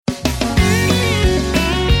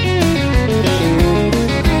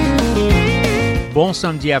Bon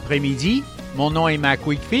samedi après-midi. Mon nom est Mac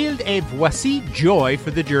Wakefield et voici Joy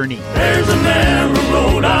for the Journey. There's a narrow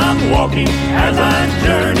road I'm walking as I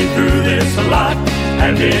journey through this life,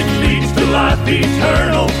 and it leads to life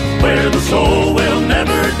eternal, where the soul will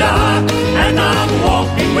never die. And I'm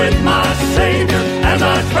walking with my Savior as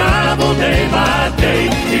I travel day by day.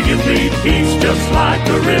 He gives me peace just like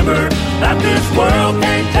a river that this world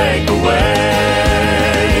can't take away.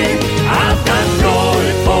 I've got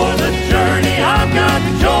joy for the journey, I've got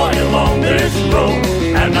joy along this road,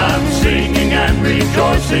 and I'm singing and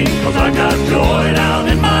rejoicing, 'cause I got joy down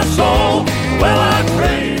in my soul. Well, I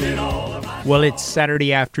prayed it all of my... Well, it's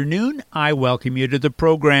Saturday afternoon. I welcome you to the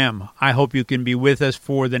program. I hope you can be with us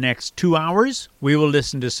for the next 2 hours. We will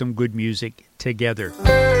listen to some good music together.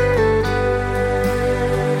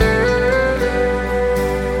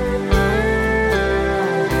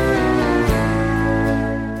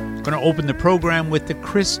 Going to open the program with the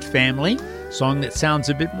Christ Family, a song that sounds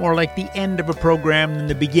a bit more like the end of a program than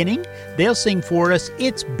the beginning. They'll sing for us,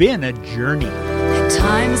 It's Been a Journey. At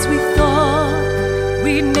times we thought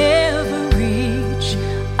we'd never reach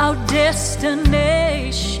our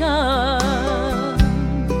destination,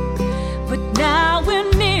 but now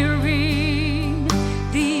we're nearing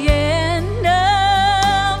the end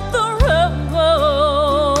of the road.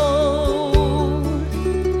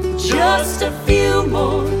 Just a few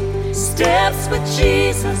more steps with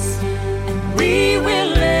Jesus, and we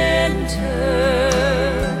will enter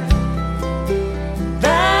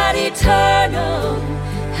that eternal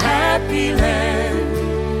happy land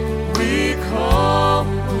we call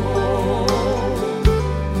home.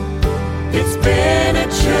 It's been a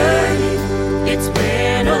journey, it's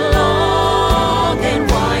been a long and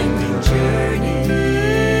winding journey.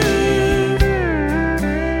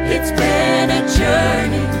 It's been a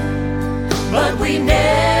journey, but we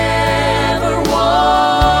never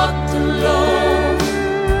walked alone.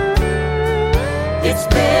 It's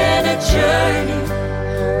been a journey,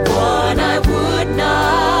 one I would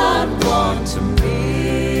not want to miss.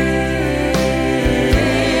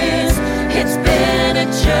 It's been a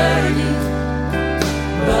journey,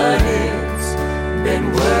 but it's been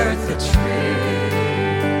worth the trip.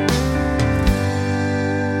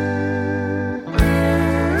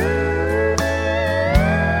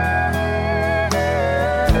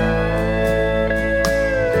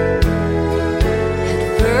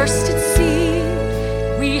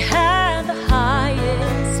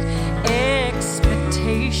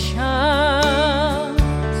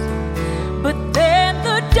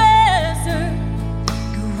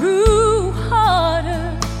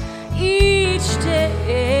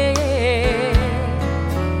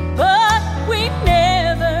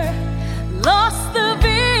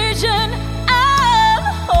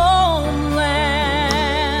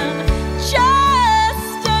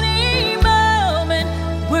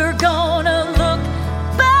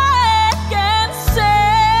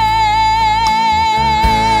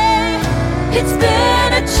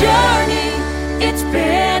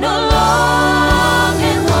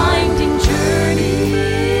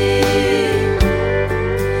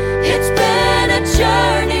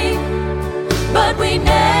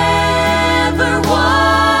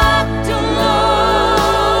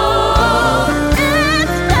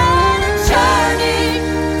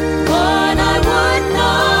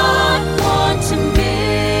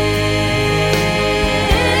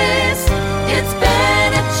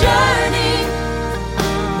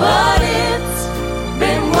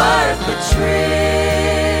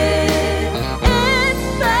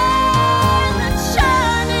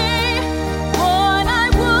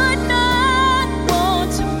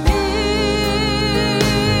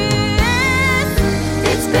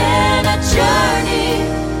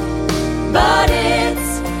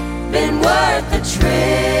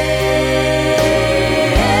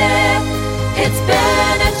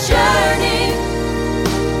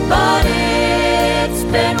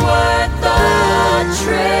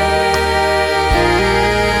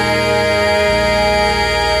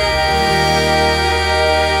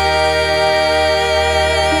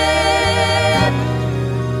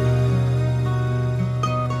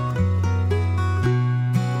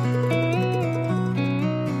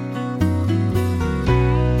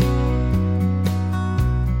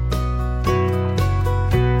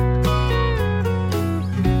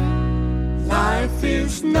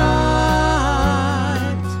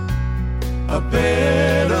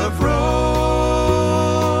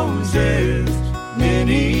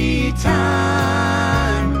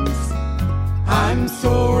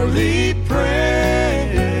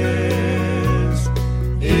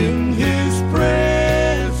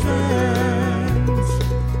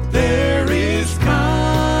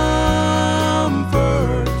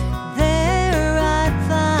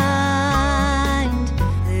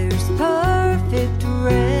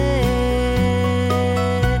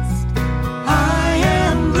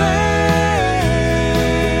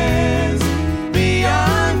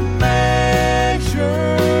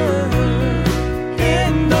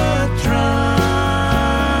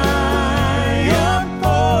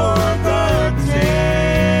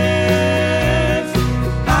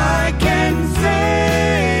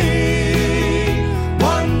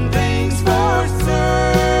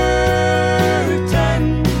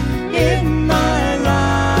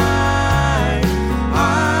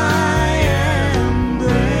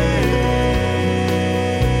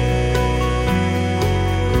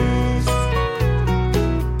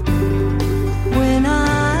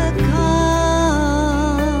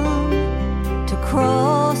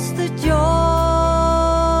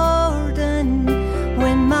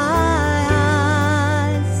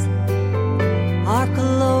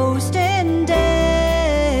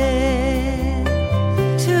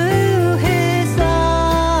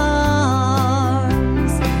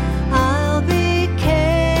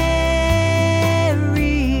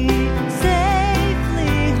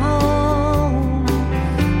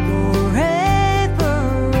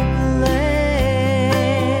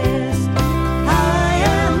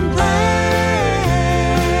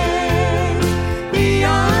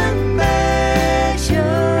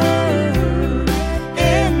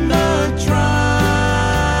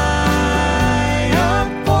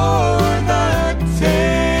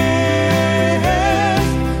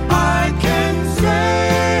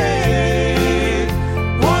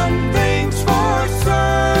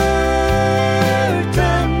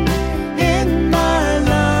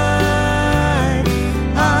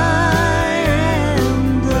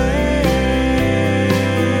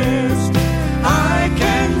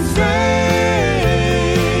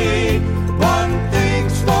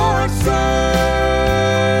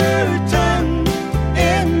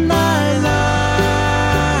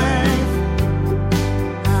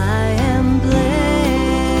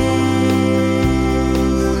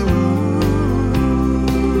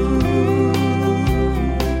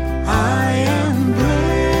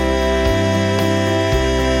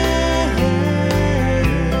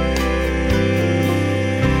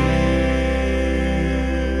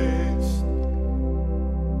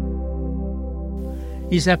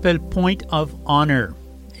 Il s'appelle Point of Honor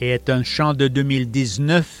et est un chant de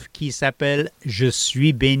 2019 qui s'appelle Je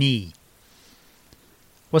suis béni.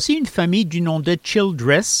 Voici une famille du nom de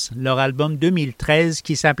Childress, leur album 2013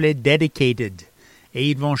 qui s'appelait Dedicated, et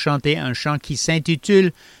ils vont chanter un chant qui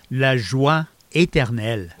s'intitule La joie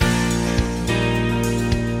éternelle.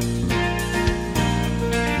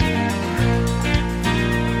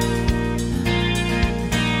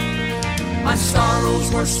 My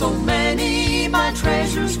sorrows were so many, my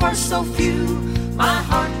treasures were so few. My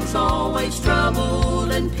heart was always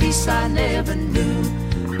troubled and peace I never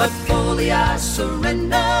knew. But fully I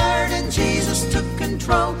surrendered and Jesus took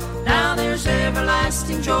control. Now there's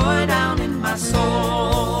everlasting joy down in my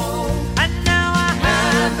soul. And now I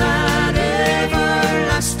have that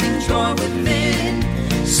everlasting joy within.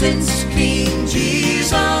 Since King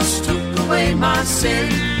Jesus took away my sin,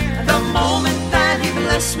 the moment that He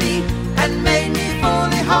blessed me and made me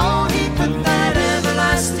fully whole, He put that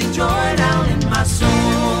everlasting joy down in my soul.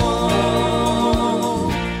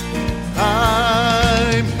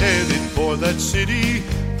 I'm headed for that city,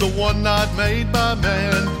 the one not made by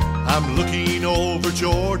man. I'm looking over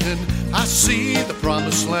Jordan, I see the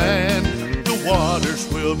promised land. The waters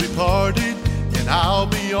will be parted and I'll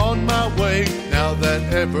be on my way. Now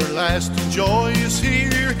that everlasting joy is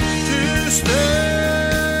here to stay.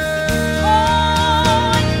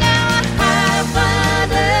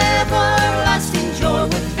 Everlasting joy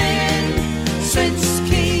within. Since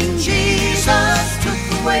King Jesus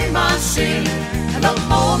took away my sin, and the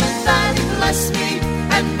moment that He blessed me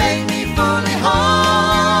and made me fully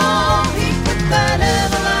whole, He put that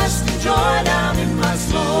everlasting joy down in my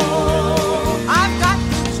soul. I've got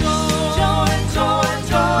joy, joy,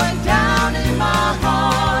 joy down in my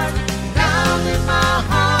heart, down in my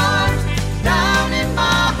heart, down in my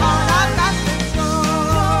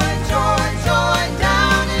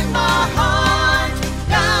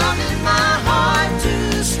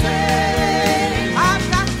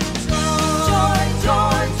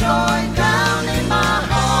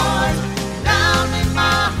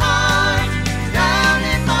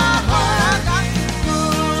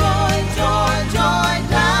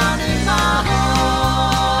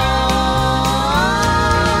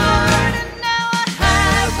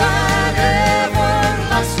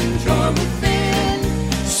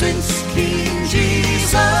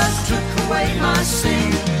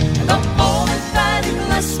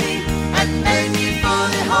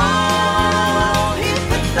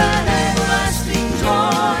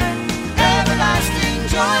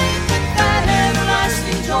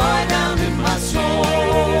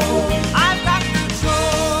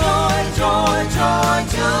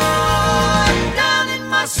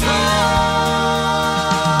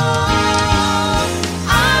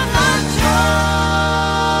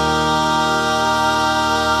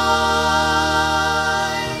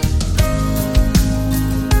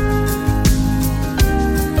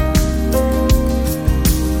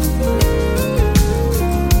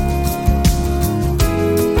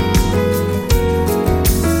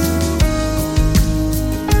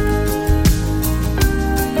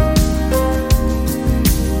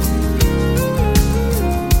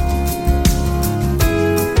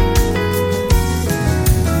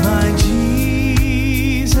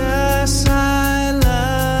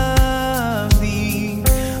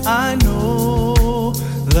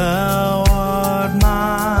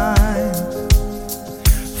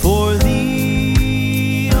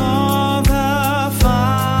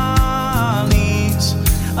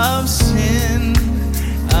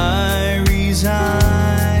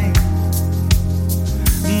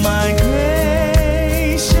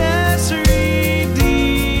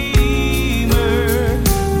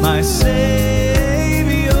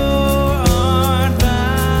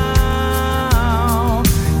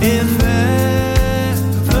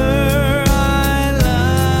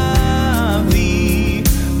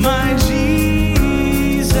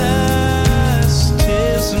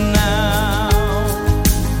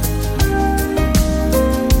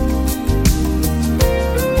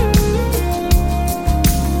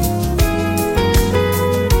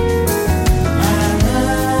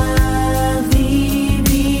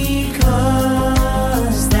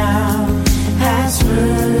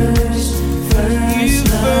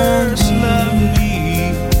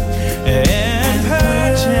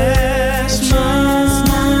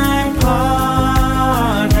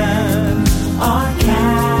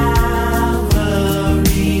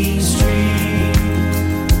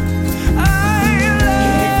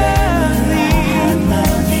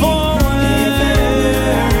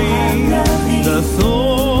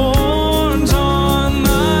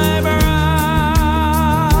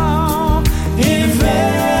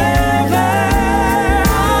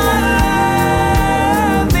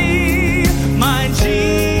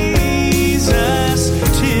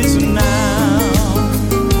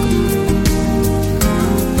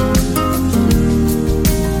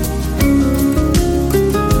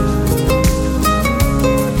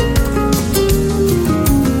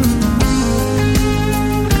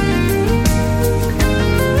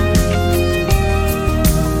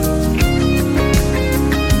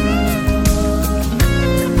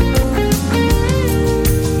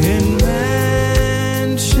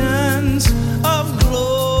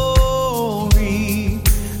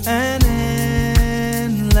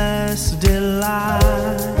endless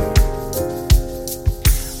delight.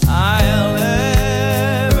 I'll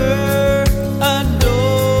ever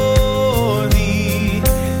adore thee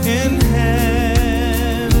in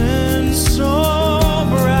heaven so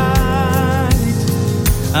bright.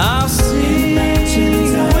 I'll sing with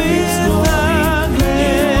the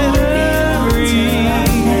glittering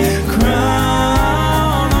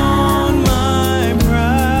crown on my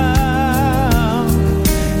brow.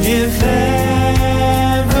 If ever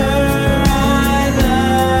I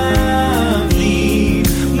love thee,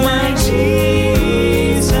 my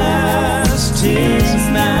Jesus, 'tis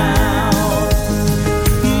now.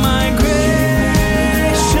 My gracious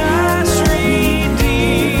Redeemer,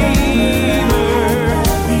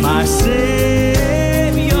 my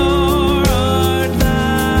Savior art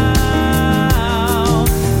thou.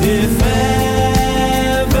 If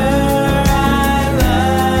ever I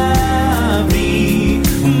love thee,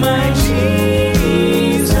 my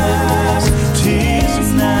Jesus, 'tis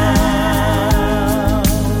now.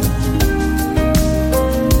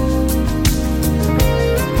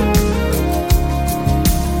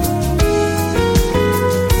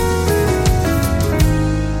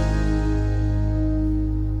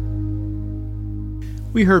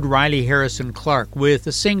 We heard Riley Harrison Clark with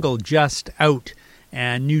a single just out,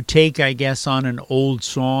 and new take, I guess, on an old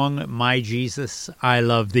song, My Jesus, I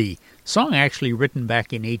Love Thee. Song actually written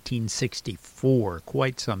back in 1864,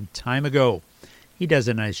 quite some time ago. He does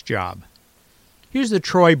a nice job. Here's the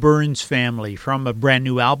Troy Burns Family from a brand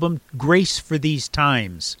new album, Grace for These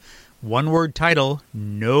Times. One word title,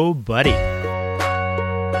 Nobody.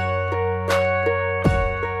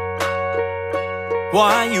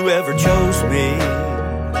 Why you ever chose me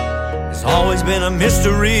has always been a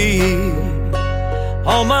mystery.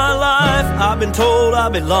 All my life I've been told I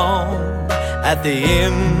belong at the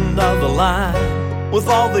end of the line, with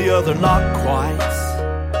all the other not quites,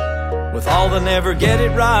 with all the never get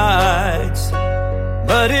it right.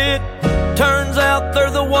 But it turns out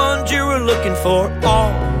they're the ones you were looking for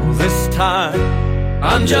all this time.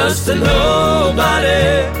 I'm just a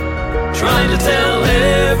nobody, trying to tell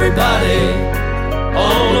everybody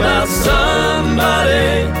all about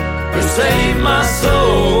somebody who saved my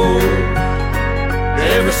soul.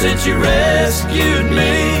 Ever since you rescued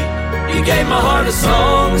me, you gave my heart a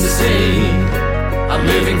song to sing. I'm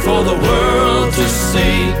living for the world to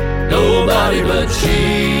see nobody but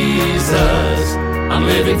Jesus. I'm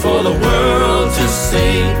living for the world to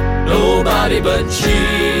see nobody but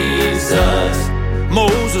Jesus.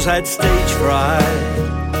 Moses had stage fright,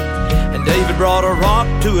 and David brought a rock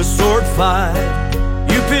to a sword fight.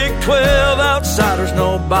 You picked 12 outsiders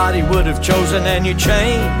nobody would have chosen, and you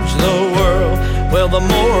changed the world. Well, the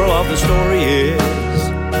moral of the story is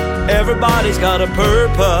everybody's got a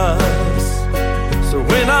purpose. So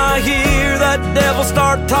when I hear that devil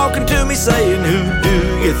start talking to me saying, who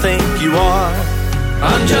do you think you are?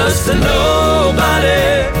 I'm just a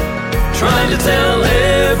nobody, trying to tell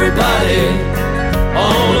everybody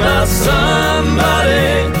all about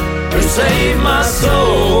somebody who saved my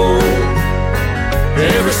soul.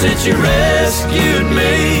 Ever since you rescued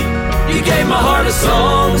me, you gave my heart a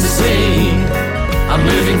song to sing. I'm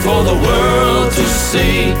living for the world to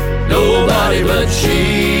see nobody but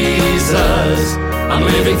Jesus. I'm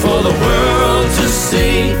living for the world to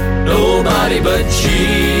see nobody but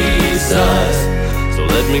Jesus. So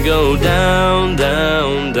let me go down,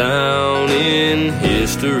 down, down in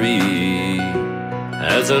history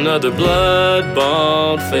as another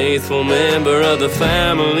blood-bought, faithful member of the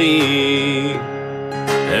family.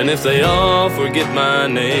 And if they all forget my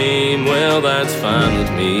name, well, that's fine with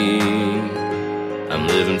me. I'm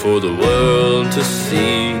living for the world to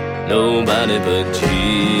see nobody but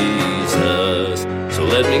Jesus. So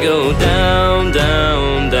let me go down,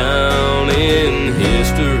 down, down in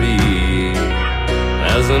history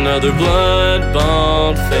as another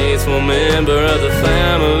blood-bought, faithful member of the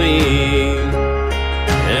family.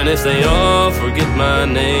 And if they all forget my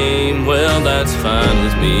name, well, that's fine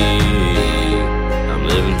with me.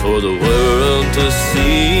 Living for the world to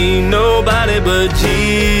see nobody but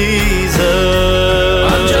Jesus.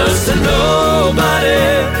 I'm just a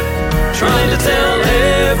nobody, trying to tell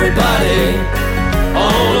everybody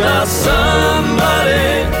all about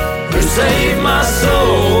somebody who saved my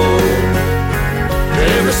soul.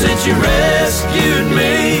 Ever since you rescued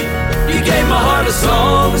me, you gave my heart a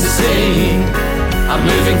song to sing. I'm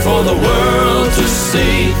living for the world to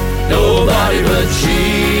see nobody but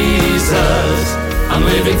Jesus. I'm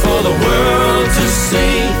living for the world to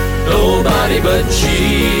see nobody but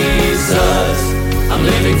Jesus. I'm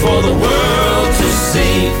living for the world to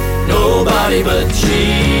see nobody but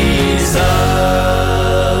Jesus.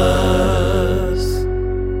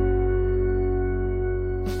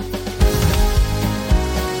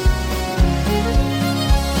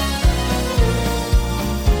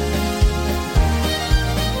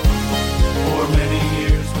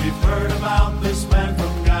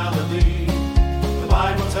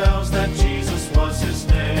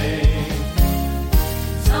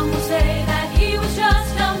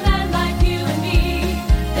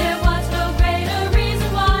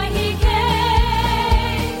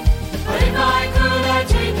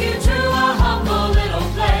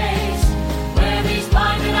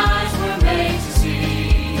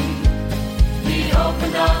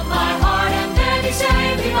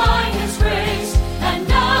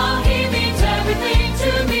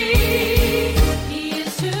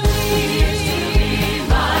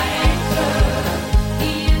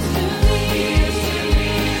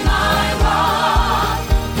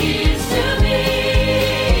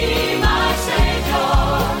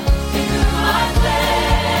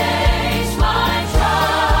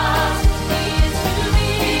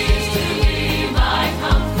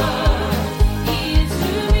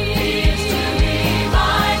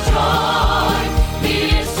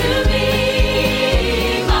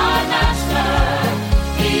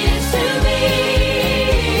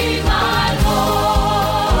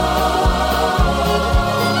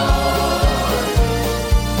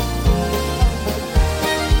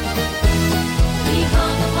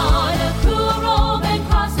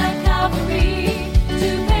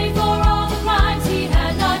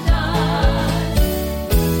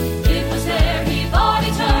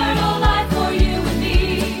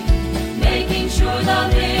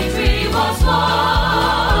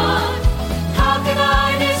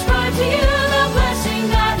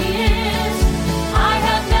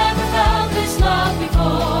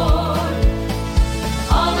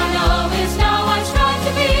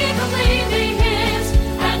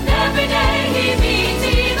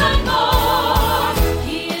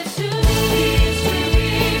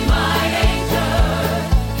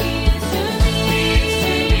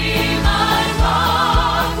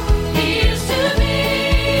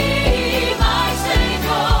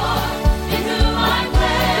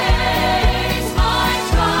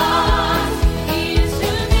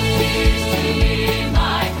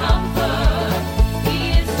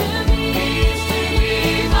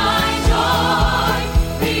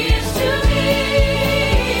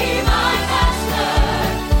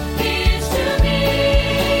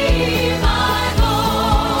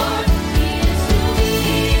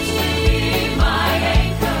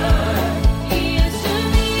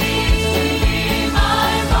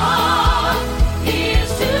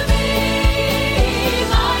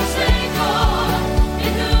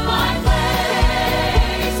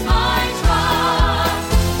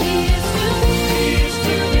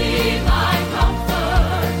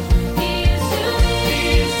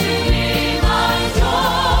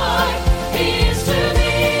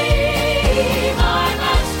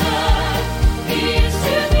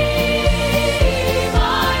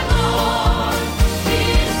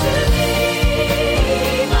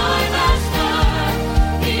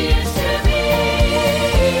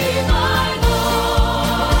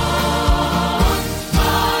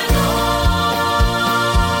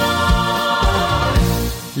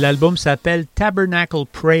 L'album s'appelle Tabernacle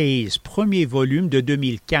Praise, premier volume de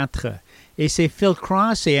 2004. Et c'est Phil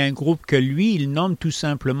Cross et un groupe que lui, il nomme tout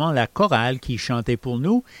simplement la chorale qui chantait pour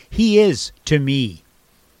nous, He Is To Me.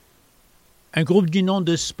 Un groupe du nom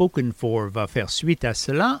de Spoken For va faire suite à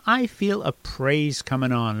cela, I Feel a Praise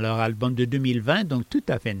Coming On, leur album de 2020, donc tout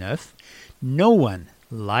à fait neuf, No One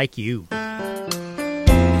Like You.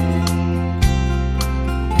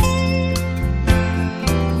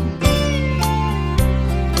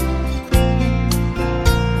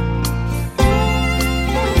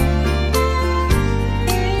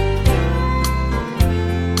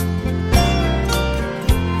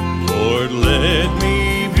 Lord, let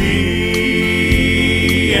me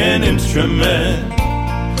be an instrument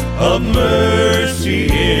of mercy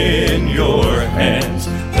in your hands.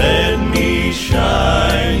 Let me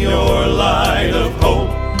shine your light of hope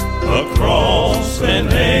across an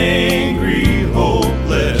angry,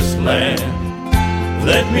 hopeless land.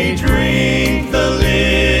 Let me drink the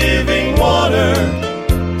living water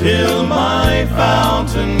till my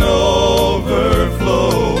fountain overflows.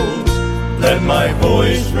 Let my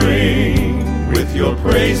voice ring with your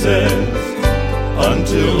praises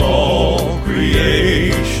until all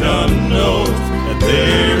creation knows that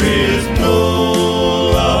there is no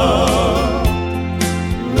love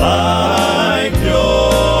like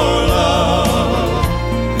your love.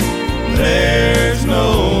 There's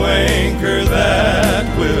no anchor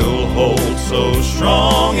that will hold so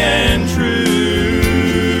strong and true.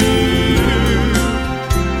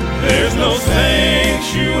 There's no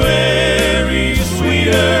sanctuary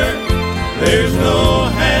sweeter. There's no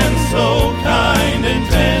hand so kind and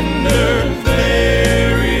tender.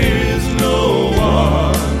 There is no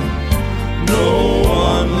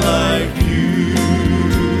one like you.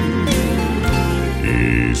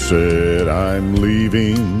 He said, I'm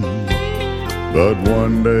leaving, but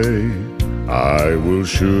one day I will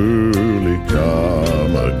surely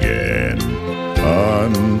come again.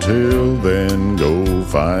 Until then, go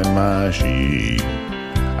find my sheep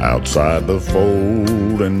outside the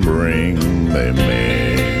fold and bring them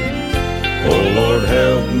in. Oh Lord,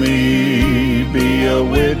 help me be a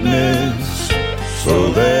witness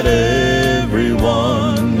so that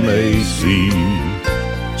everyone may see.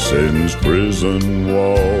 Since prison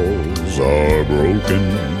walls are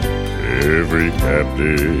broken, every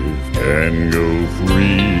captive can go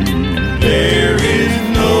free. There is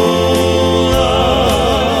no love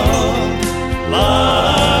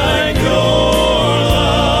like your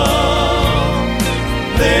love.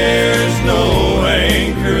 There's no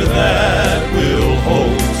anchor that will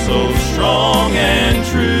hold so strong and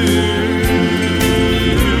true.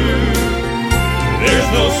 There's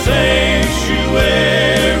no sanctuary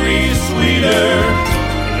sweeter.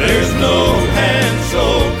 There's no hand so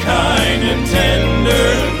kind and tender.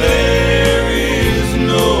 There is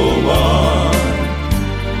no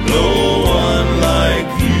one like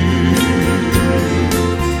you.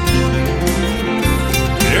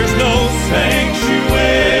 There's no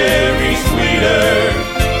sanctuary sweeter.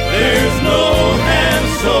 There's no hand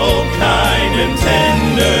so kind and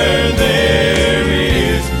tender. There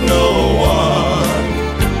is no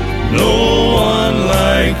one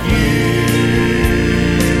like you.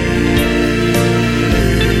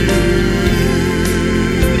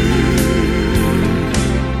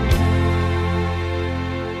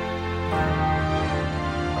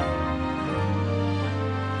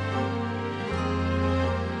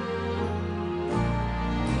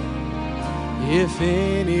 If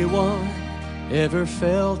anyone ever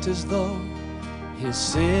felt as though his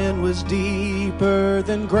sin was deeper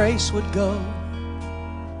than grace would go,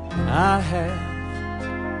 I have.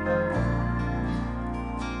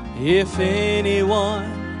 If anyone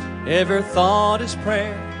ever thought his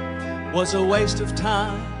prayer was a waste of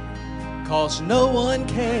time, 'cause no one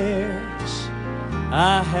cares,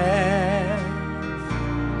 I have.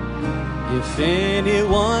 If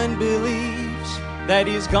anyone believes that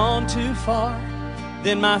he's gone too far,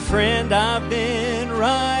 then my friend, I've been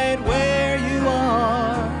right where you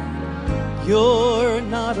are. You're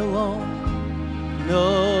not alone.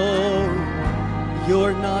 No,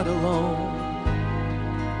 you're not alone.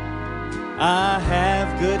 I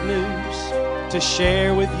have good news to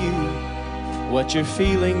share with you. What you're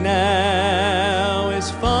feeling now is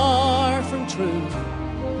far from true.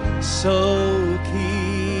 So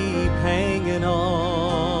keep hanging on.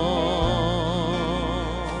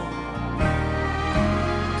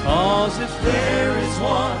 'Cause if there is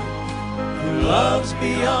one who loves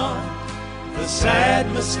beyond the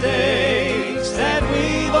sad mistakes that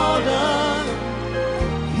we've all done,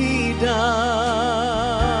 He does.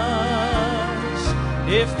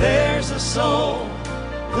 If there's a soul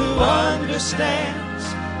who understands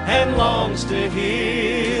and longs to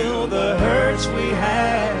heal the hurts we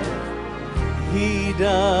have. He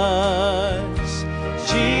does.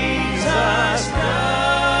 Jesus does.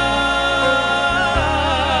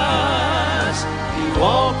 He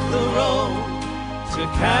walked the road to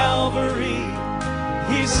Calvary.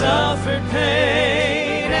 He suffered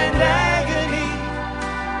pain and agony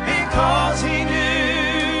because he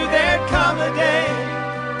knew there'd come a day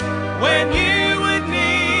when you would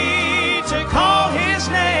need to call his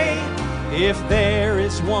name. If there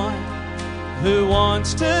is one who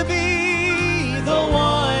wants to be the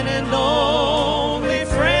one and only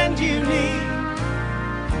friend you need,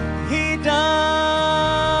 he does.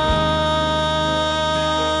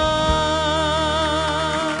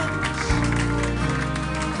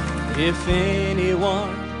 If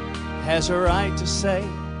anyone has a right to say,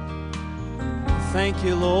 thank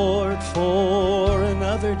you, Lord, for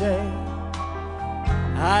another day,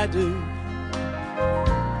 I do.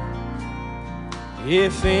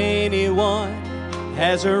 If anyone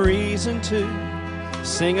has a reason to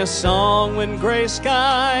sing a song when gray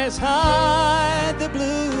skies hide the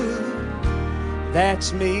blue,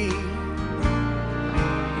 that's me.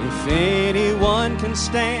 If anyone can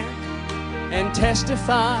stand and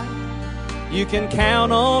testify, you can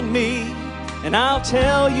count on me, and I'll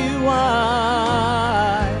tell you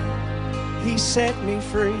why. He set me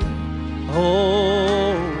free.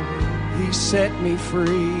 Oh, he set me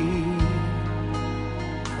free.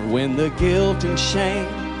 When the guilt and shame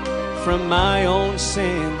from my own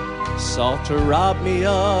sin sought to rob me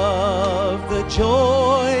of the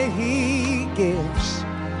joy he gives,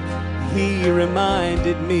 he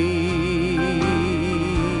reminded me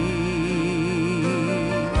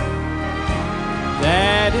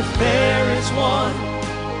that if there is one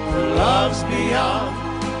who loves beyond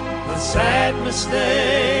the sad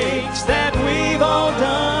mistakes that we've all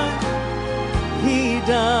done, he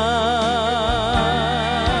does.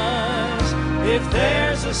 If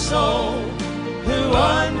there's a soul who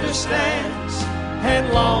understands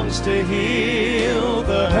and longs to heal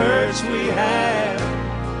the hurts we have,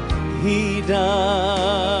 he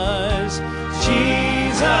does.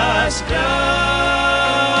 Jesus does.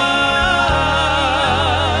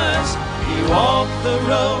 He walked the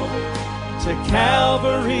road to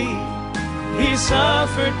Calvary. He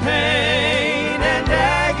suffered pain and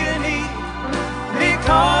agony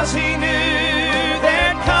because he knew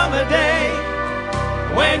there'd come a day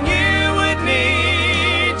when you would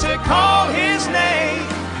need to call his name.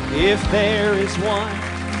 If there is one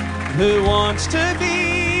who wants to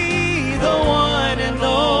be the one and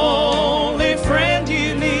only friend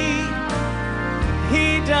you need,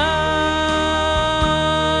 he does.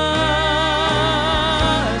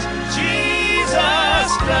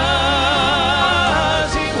 Jesus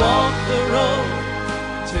does. He walked the road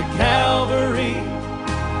to Calvary.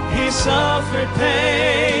 He suffered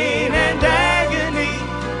pain and agony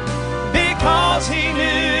because he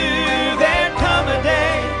knew there'd come a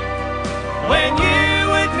day when you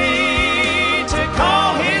would need to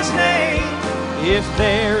call his name. If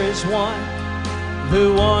there is one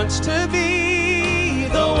who wants to be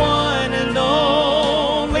the one and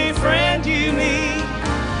only friend you need,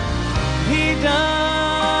 he does.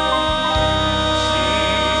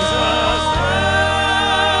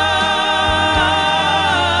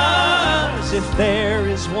 If there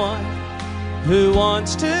is one who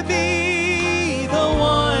wants to be the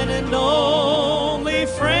one and only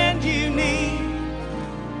friend you need,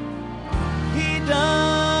 he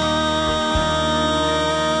does.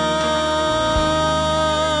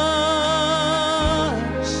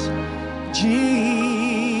 Jesus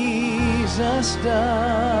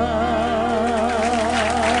does.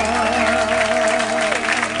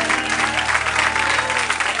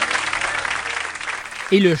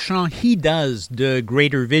 Et le chant He Does de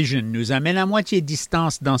Greater Vision nous amène à moitié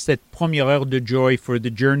distance dans cette première heure de Joy for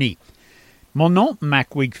the Journey. Mon nom,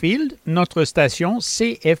 Mac Wigfield, notre station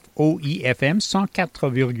CFOI-FM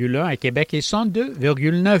 104,1 à Québec et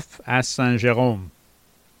 102,9 à Saint-Jérôme.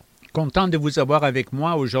 Content de vous avoir avec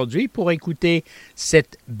moi aujourd'hui pour écouter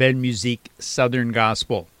cette belle musique Southern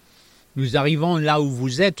Gospel. Nous arrivons là où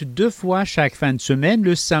vous êtes 2 fois chaque fin de semaine,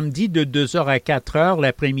 le samedi de 2h à 4h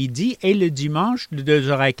l'après-midi et le dimanche de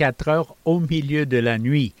 2h à 4h au milieu de la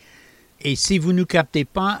nuit. Et si vous ne captez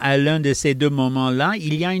pas à l'un de ces 2 moments-là,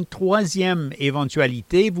 il y a une 3e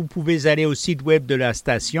éventualité. Vous pouvez aller au site web de la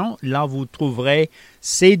station. Là, vous trouverez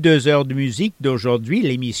ces 2 heures de musique d'aujourd'hui,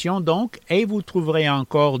 l'émission donc, et vous trouverez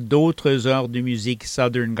encore d'autres heures de musique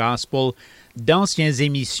Southern Gospel d'anciennes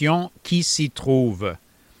émissions qui s'y trouvent.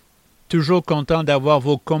 Toujours content d'avoir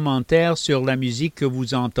vos commentaires sur la musique que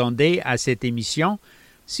vous entendez à cette émission.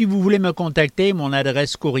 Si vous voulez me contacter, mon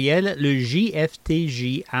adresse courriel, le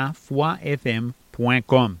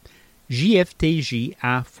jftj@foifm.com.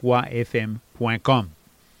 jftj@foifm.com.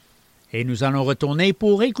 Et nous allons retourner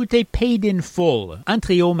pour écouter Paid in Full, un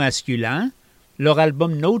trio masculin, leur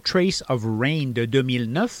album No Trace of Rain de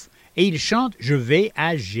 2009, et ils chantent « Je vais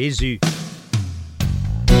à Jésus ».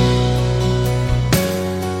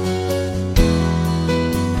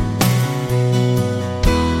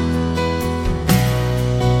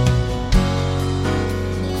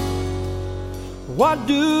 What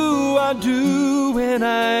do I do when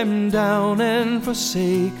I'm down and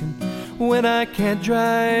forsaken, when I can't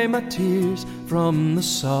dry my tears from the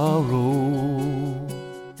sorrow?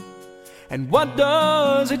 And what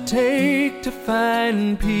does it take to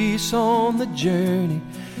find peace on the journey,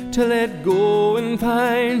 to let go and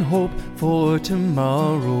find hope for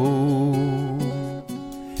tomorrow?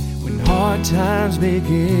 When hard times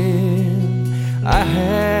begin, I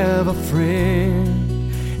have a friend,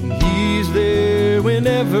 He's there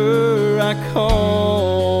whenever I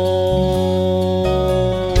call.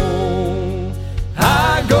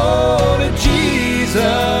 I go to Jesus,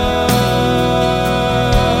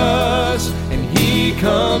 and He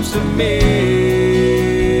comes to me.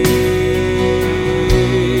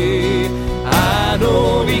 I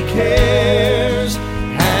know He cares,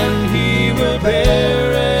 and He will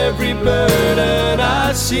bear every burden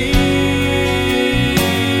I see.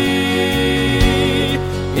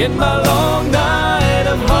 In my long night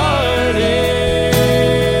of heartache,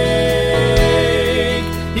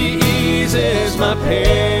 He eases my pain.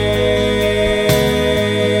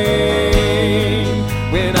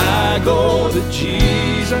 When I go to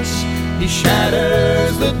Jesus, He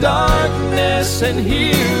shatters the darkness and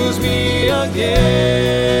heals me again.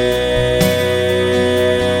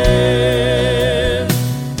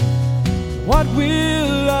 What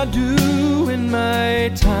will I do when my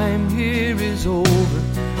time here is over?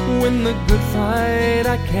 When the good fight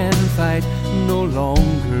I can fight no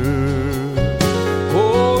longer.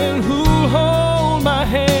 Oh, and who'll hold my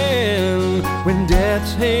hand when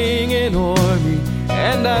death's hanging o'er me,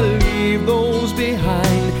 and I leave those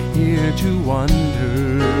behind here to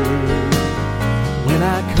wonder. When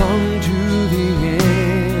I come to the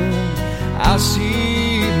end, I'll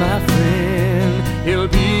see my friend. He'll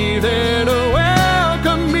be there to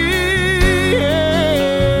welcome me.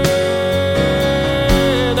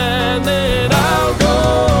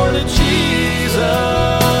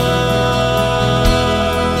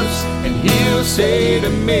 Say to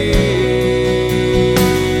me,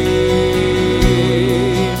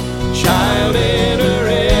 child, enter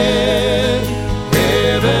in.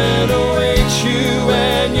 Heaven awaits you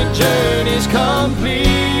and your journey's complete.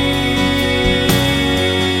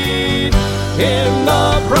 In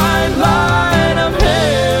the bright light of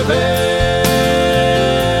heaven,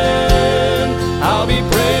 I'll be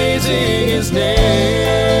praising His name.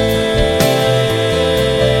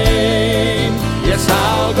 Yes,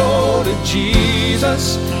 I'll go to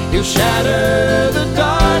Jesus, He'll shatter the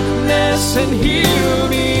darkness and heal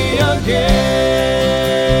me again.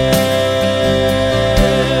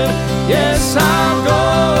 Yes, I'll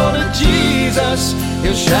go to Jesus,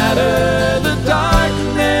 He'll shatter the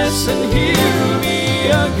darkness and heal me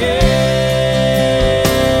again.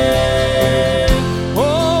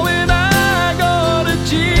 Oh, when I go to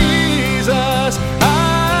Jesus,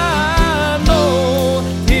 I know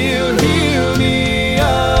He'll heal me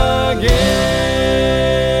again.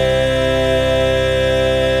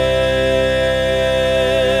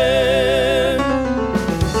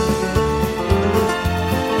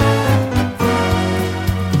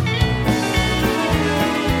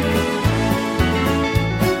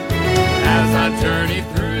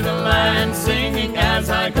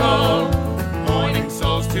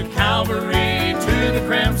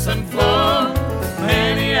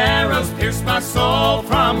 My soul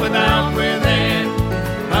from without within,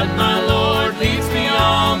 but my Lord leads me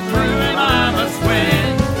on through and I must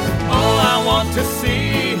win. Oh, I want to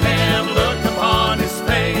see Him, look upon His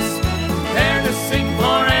face, there to sing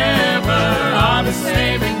forever of His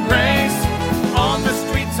saving grace. On the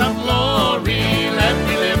streets of glory, let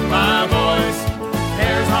me lift my voice.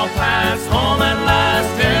 Cares all past, home at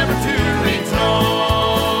last, ever to rejoice.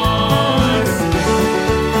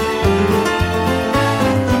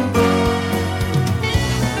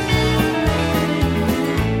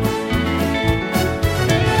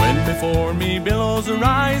 Before me billows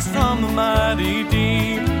arise from the mighty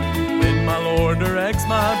deep, then my Lord directs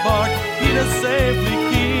my bark, He does safely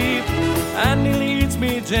keep, and He leads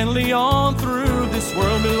me gently on through this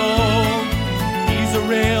world below. He's a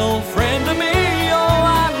real friend to me, oh,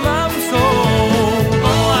 I love Him so.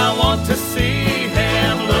 Oh, I want to see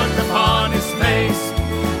Him,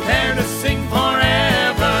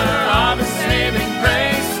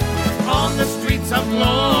 streets of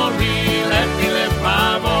glory, let me lift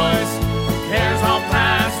my voice. Cares all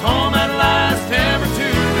past, home at last, ever to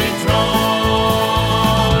rejoice.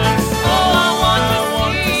 Oh, I want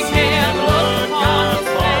to see him, look upon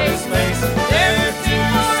his face. There to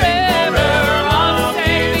forever of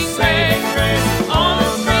saving grace. On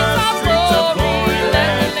the streets of glory,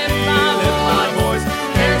 let me lift my voice.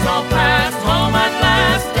 Cares all past, home at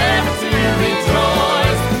last, ever to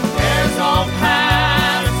rejoice. Cares all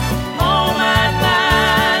past, home at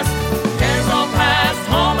last. Cares all past,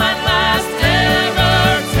 home at last,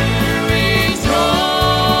 ever to rejoice.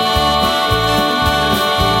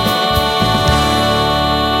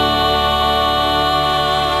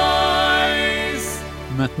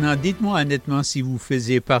 Maintenant, dites-moi honnêtement si vous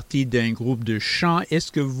faisiez partie d'un groupe de chant,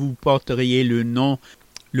 est-ce que vous porteriez le nom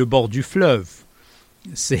Le bord du fleuve?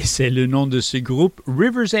 C'est le nom de ce groupe,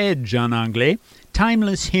 River's Edge en anglais,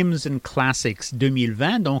 Timeless Hymns and Classics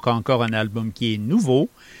 2020, donc encore un album qui est nouveau,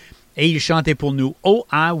 et il chantait pour nous Oh,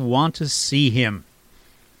 I Want to See Him.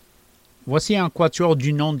 Voici un quatuor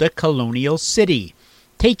du nom de Colonial City,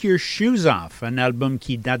 Take Your Shoes Off, un album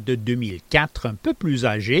qui date de 2004, un peu plus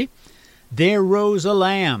âgé, There Rose a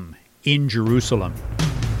Lamb in Jerusalem.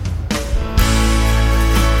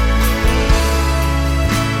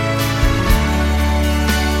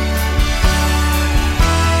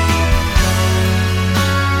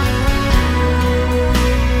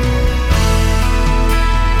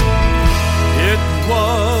 It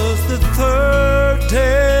was the third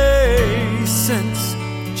day since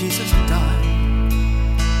Jesus died,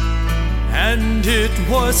 and it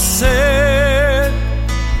was said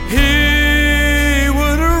he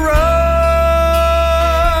would arise.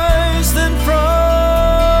 Then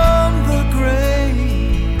from the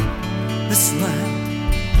grave this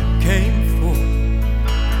Lamb came forth.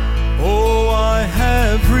 Oh, I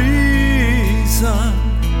have reason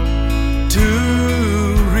to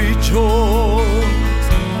rejoice.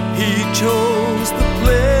 He chose the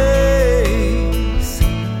place,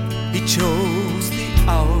 he chose the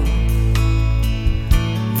hour,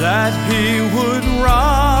 that he would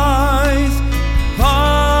rise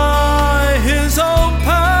by his own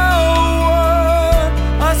power,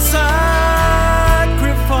 a sacrifice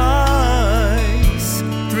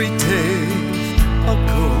 3 days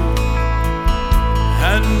ago.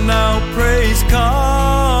 And now praise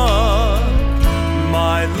God,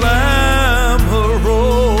 my Lamb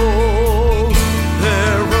arose.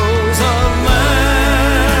 There rose a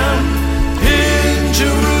Lamb in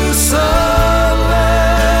Jerusalem.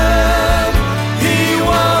 He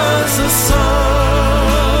was the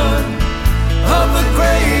Son of the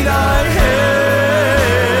great I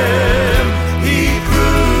Am. He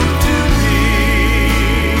proved to be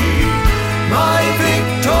my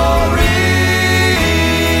victory.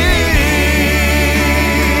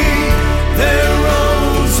 There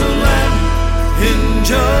rose a Lamb in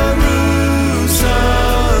Jerusalem.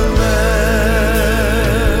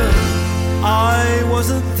 I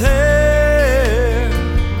wasn't there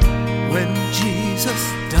when Jesus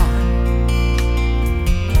died.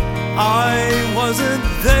 I wasn't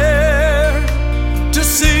there to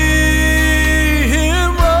see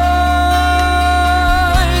him rise,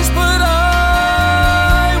 but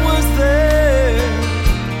I was there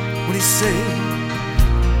when he saved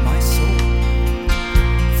my soul.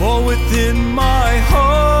 For within my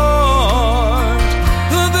heart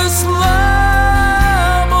this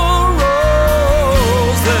Lamb arose.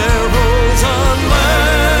 There rose a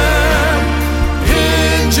Lamb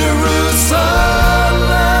in Jerusalem.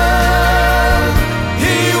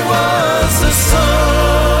 He was the Son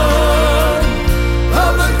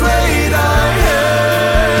of the great I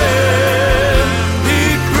Am. He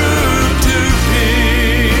proved to be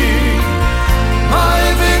my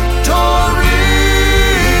victory.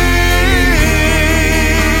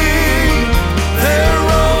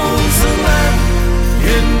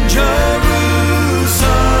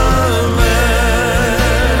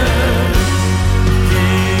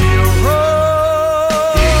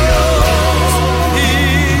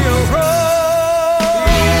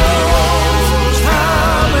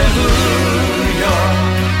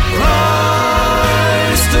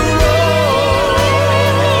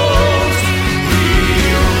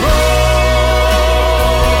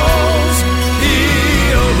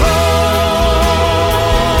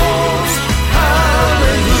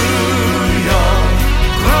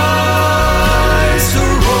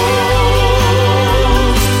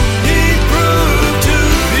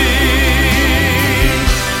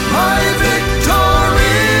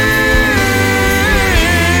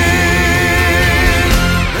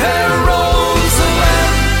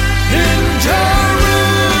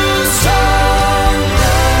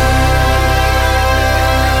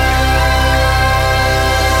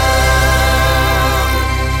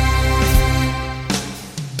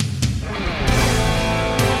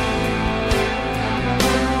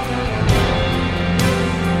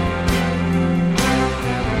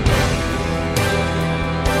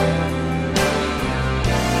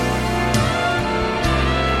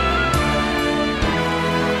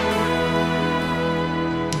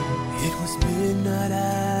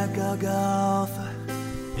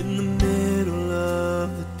 the middle of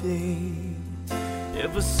the day.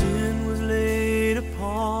 Every sin was laid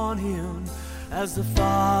upon him as the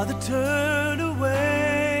Father turned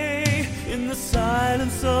away. In the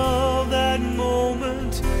silence of that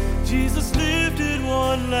moment, Jesus lifted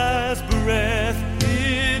one last breath.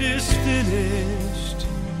 It is finished.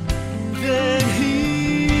 Then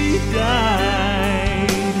he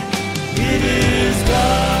died. It is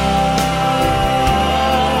done.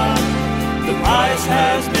 The price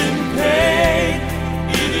has been paid.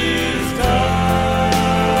 It is done.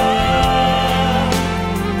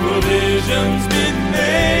 Provision's been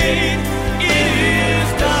made. It is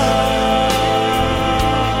done.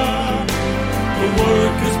 The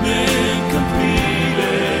work has been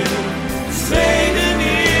completed. Satan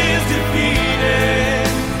is defeated.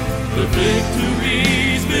 The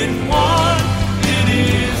victory's been won. It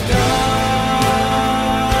is done.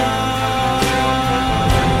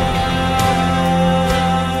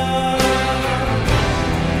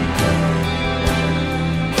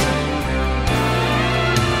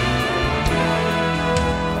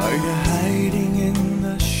 Are you hiding in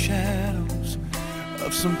the shadows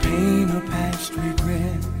of some pain or past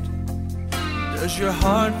regret? Does your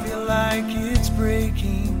heart feel like it's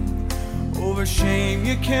breaking over shame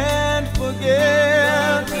you can't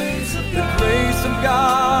forget? The grace of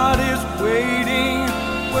God is waiting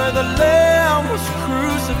where the Lamb was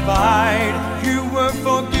crucified. You were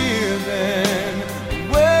forgiven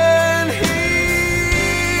when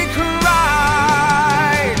He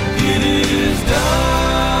cried. It is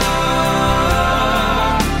done.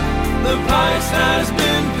 The price has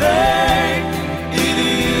been paid. It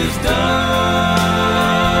is done.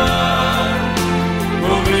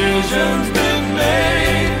 Provision's been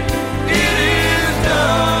made. It is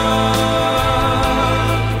done.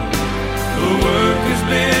 The work has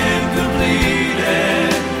been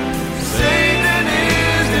completed. Satan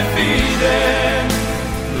is defeated.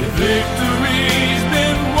 The victory's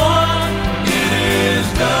been won. It is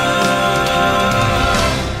done.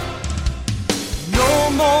 No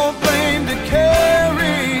more blame to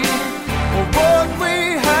carry for what we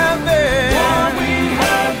have been.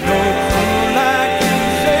 No cruel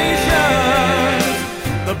accusations.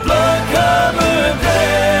 The blood covered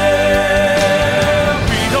them.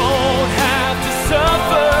 We don't have to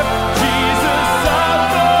suffer. Jesus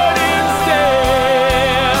suffered instead.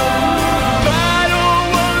 The battle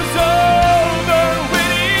was over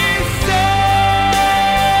when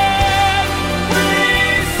He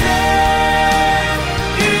said,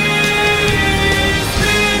 it is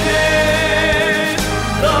finished.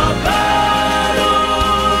 The battle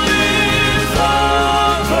is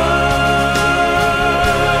over.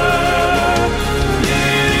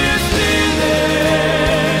 It is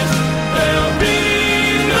finished. There'll be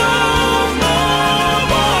no more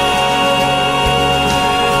war.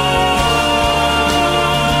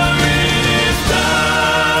 It is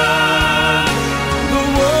done. The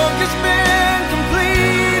work has been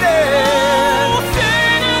completed.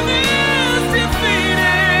 Satan is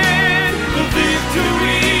defeated. The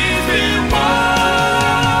victory's been won.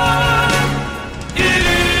 It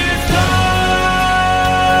is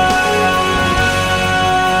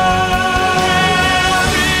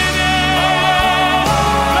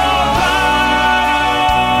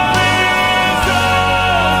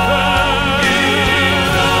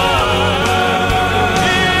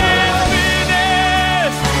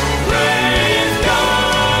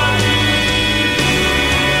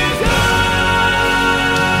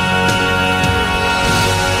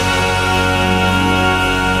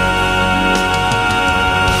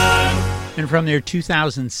And from their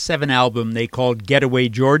 2007 album they called Getaway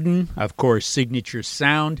Jordan, of course, signature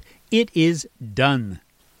sound, it is done.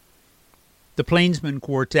 The Plainsman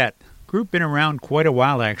Quartet. Group been around quite a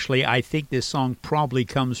while, actually. I think this song probably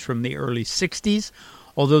comes from the early 60s,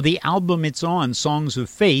 although the album it's on, Songs of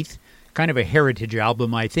Faith, kind of a heritage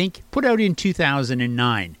album, I think, put out in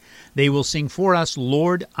 2009. They will sing for us,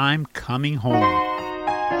 Lord, I'm Coming Home.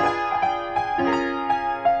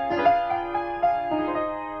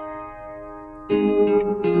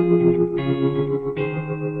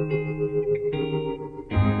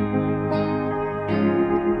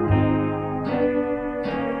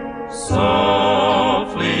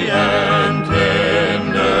 Softly and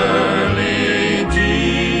tenderly,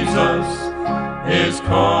 Jesus is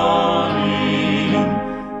calling,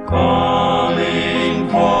 calling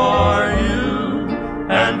for you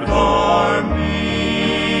and for me.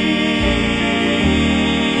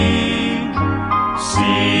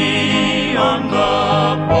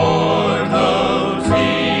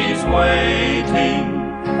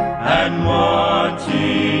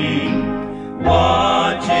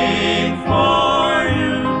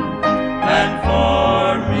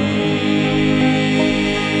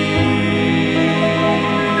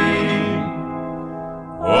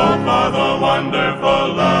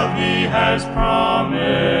 has promised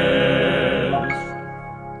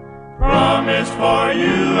for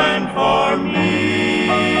you and for me.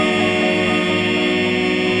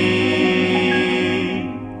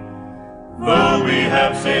 Though we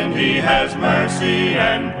have sinned, He has mercy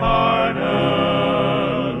and pardon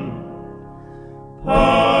for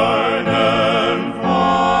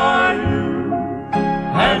you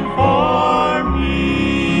and for me.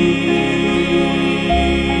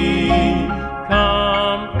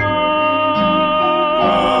 Come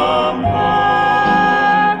home,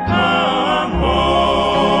 come home,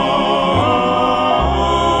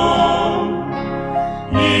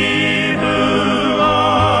 ye who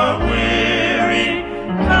are weary,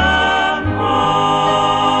 come home.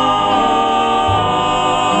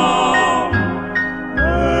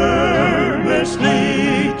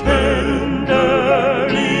 Earnestly,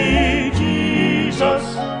 tenderly, Jesus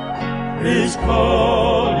is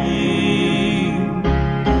calling,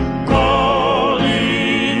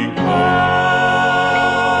 calling, come,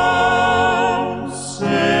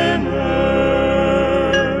 sinner,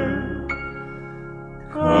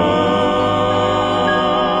 come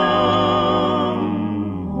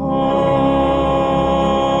home.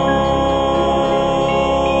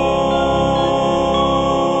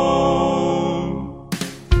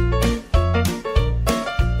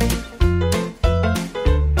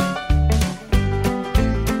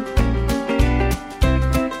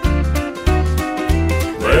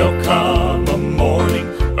 There'll come a morning,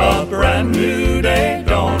 a brand new day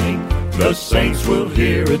dawning. The saints will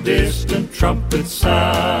hear a distant trumpet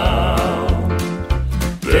sound.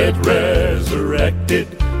 Dead resurrected,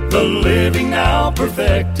 the living now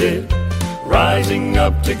perfected, rising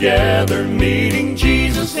up together, meeting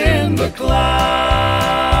Jesus in the clouds.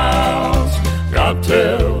 God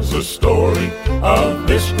tells the story of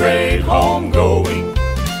this great homegoing.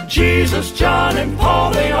 Jesus, John, and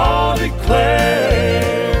Paul, they all declare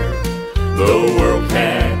the world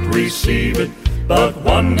can't receive it, but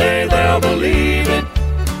one day they'll believe it.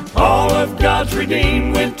 All of God's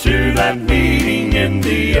redeemed went to that meeting in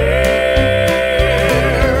the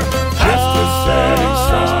air. Past the setting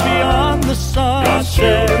sun, beyond the sun, God's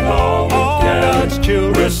children all will gather. God's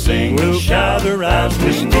children We'll sing, we'll shout as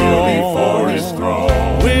we kneel before His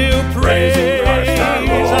throne. We'll praising Christ our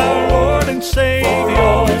our Lord and Savior for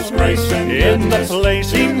all His grace and in the goodness.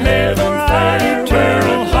 place In heaven fair, where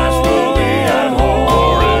at last we'll be at home.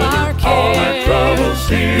 All our troubles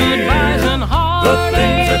here, the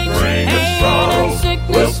things that bring us sorrow,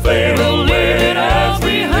 will fade away as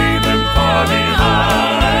we leave them far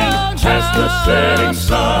behind. Past the setting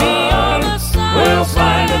sun, we'll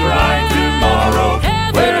find a bright tomorrow,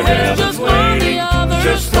 where heaven's waiting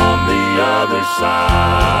just on the other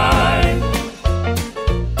side.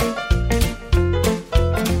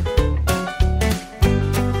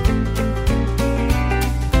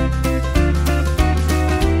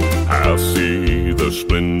 I'll see the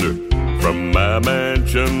splendor from my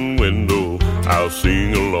mansion window. I'll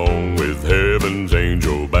sing along with heaven's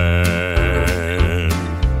angel band.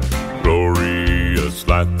 Glorious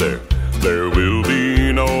light there, there will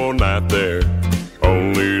be no night there.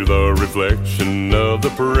 Only the reflection of the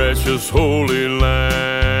precious Holy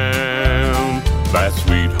Lamb. That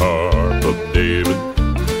sweet harp of David,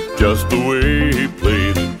 just the way he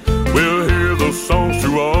played it, we'll hear those songs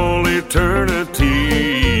through all eternity.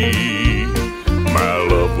 My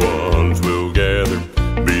loved ones will gather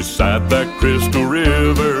beside that crystal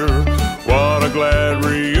river. What a glad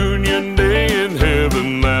reunion day in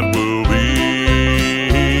heaven that will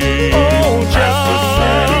be. Oh, Past the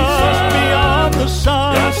setting sun, just beyond the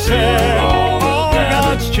sunset, all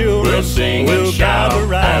God's children we'll sing will and shout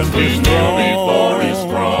gather as we kneel before His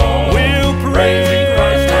throne. We'll praising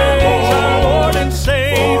Christ our Lord and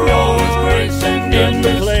Savior for all His grace and in the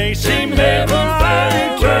goodness. place In heaven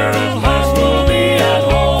fair, where at last we'll be at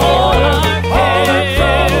home. All our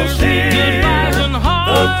troubles here,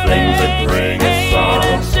 the things that bring us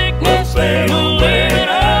sorrow, will fade away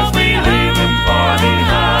as we leave them far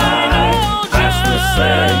behind. Past the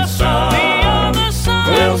setting sun,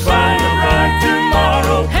 we'll find a bright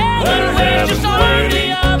tomorrow, where heaven's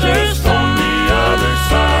waiting just on the other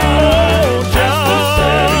side. Past the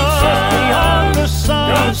setting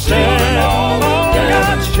sun, God's children all will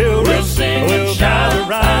gather. We'll sing and shout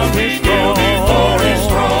as we kneel before His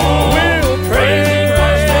throne. We'll praising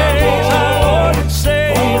Christ our Lord and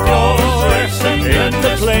Savior for all His grace and in the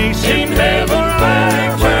goodness. place In heaven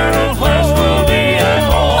fair, where at last we'll be at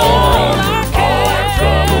home. All our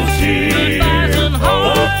troubles here, the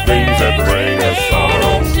things that bring us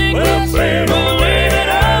sorrow, will fade away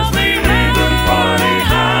as we leave them far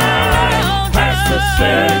behind. Past the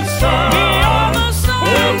setting sun,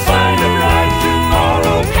 we'll find a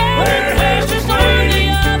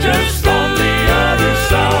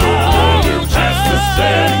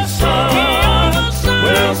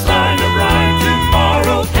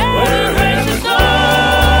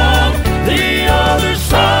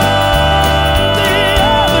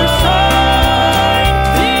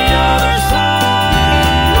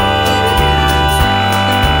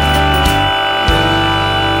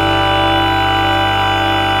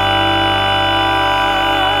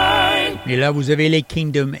Voilà, vous avez les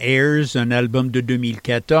Kingdom Heirs, un album de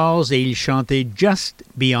 2014, et ils chantaient Just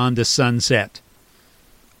Beyond the Sunset.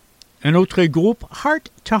 Un autre groupe,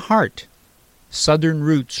 Heart to Heart, Southern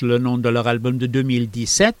Roots, le nom de leur album de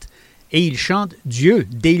 2017, et ils chantent Dieu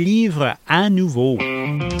délivre à nouveau.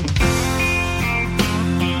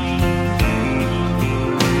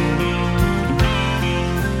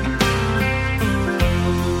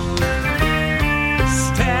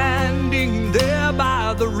 Standing there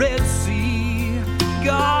by the Red Sea,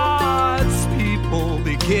 God's people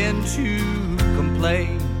begin to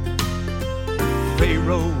complain.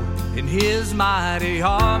 Pharaoh and his mighty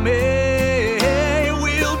army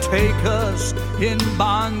will take us in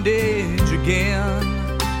bondage again.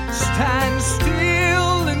 Stand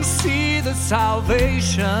still and see the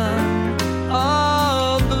salvation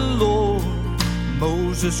of the Lord,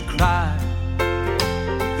 Moses cried.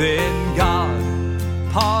 Then God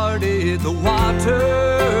parted the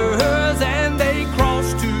waters and they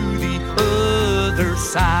crossed to the other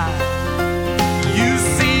side. You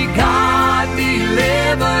see, God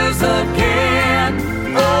delivers again.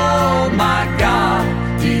 Oh my God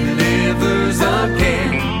delivers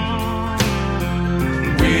again.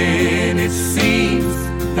 When it seems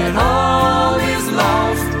that all is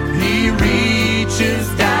lost, He reaches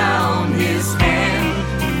down His hand.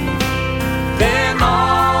 Then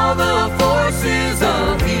all the forces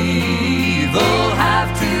of evil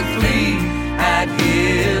have to flee at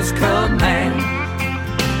His command.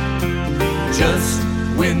 Just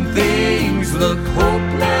when things look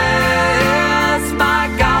hopeless, my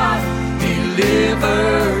God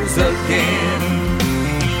delivers again.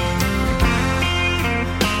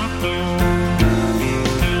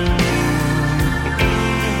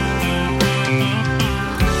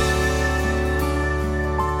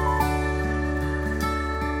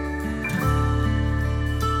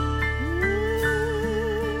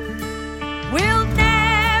 We'll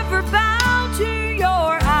never bow to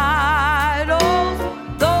your idols,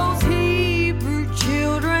 those Hebrew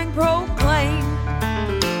children proclaim.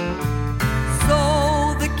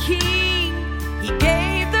 So the king, he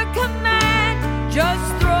gave the command,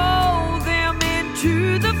 just throw them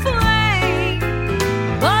into the flame.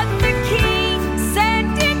 But the king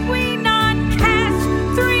said, did we not cast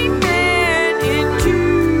 3 men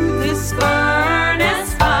into this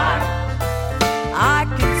furnace fire? I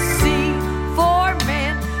can see 4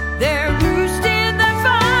 men, they're loosed in the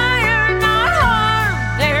fire, not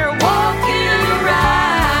harmed, they're walking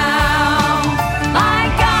around. My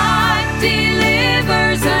God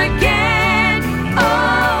delivers again.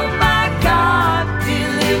 Oh, my God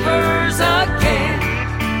delivers again.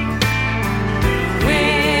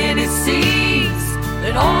 When it seems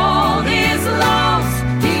that all is lost,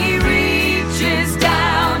 He reaches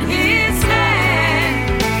down His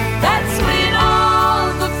hand. That's when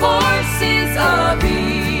all the forces of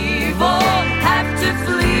evil have to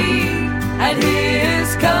flee at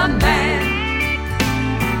His command.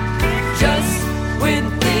 Just when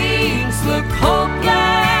things look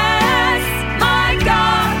hopeless, my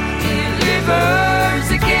God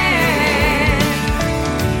delivers again.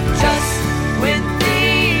 Just when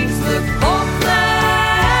things look hopeless,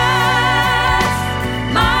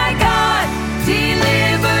 my God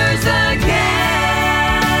delivers again.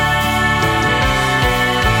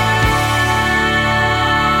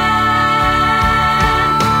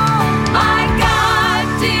 My God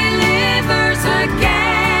delivers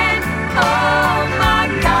again. Oh, my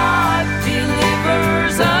God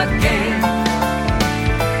delivers again.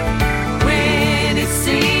 When it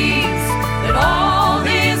seems that all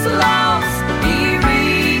is lost, He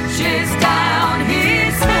reaches down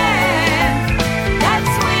His hand.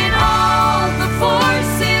 That's when all the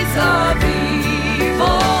forces of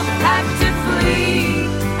evil have to flee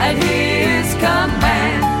at His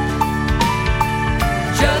command.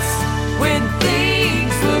 Just when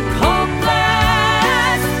things look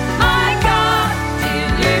hopeless, my God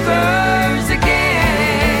delivers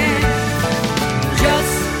again.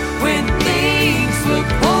 Just when things look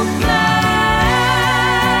hopeless,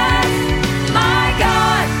 my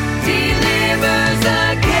God delivers again.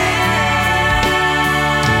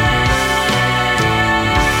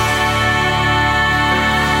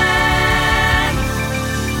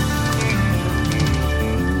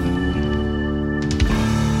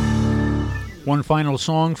 One final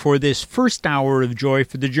song for this first hour of Joy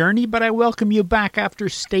for the Journey, but I welcome you back after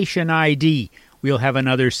Station ID. We'll have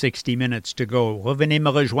another 60 minutes to go. Revenez me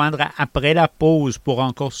rejoindre après la pause pour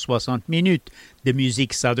encore 60 minutes de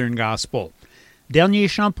musique Southern Gospel. Dernier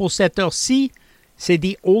chant pour cette heure-ci, c'est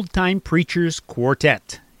The Old Time Preachers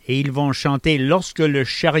Quartet. Et ils vont chanter Lorsque le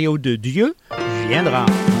chariot de Dieu viendra.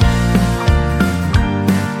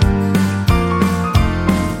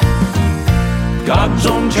 God's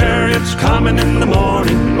own chariot's coming in the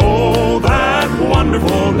morning. Oh, that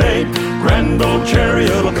wonderful day. Grand old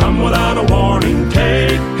chariot will come without a warning.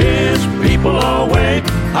 Take his people away.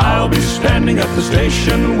 I'll be standing at the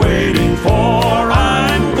station waiting, for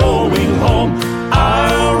I'm going home.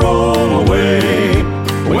 I'll roll away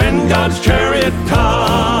when God's chariot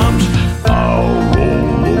comes. I'll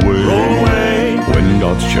roll away when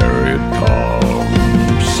God's chariot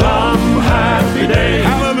comes. Some happy day,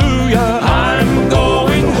 hallelujah, I'm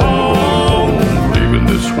going home. Leaving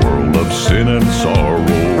this world of sin and sorrow.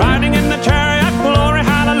 Riding in the chariot, glory,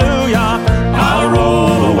 hallelujah. I'll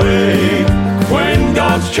roll away when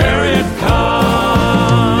God's chariot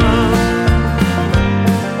comes.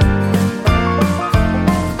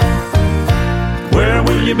 Where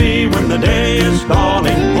will you be when the day is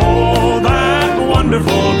dawning? Oh, that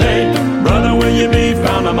wonderful day. Brother, will you be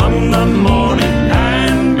found among the morning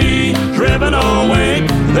and be driven away?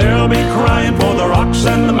 There'll be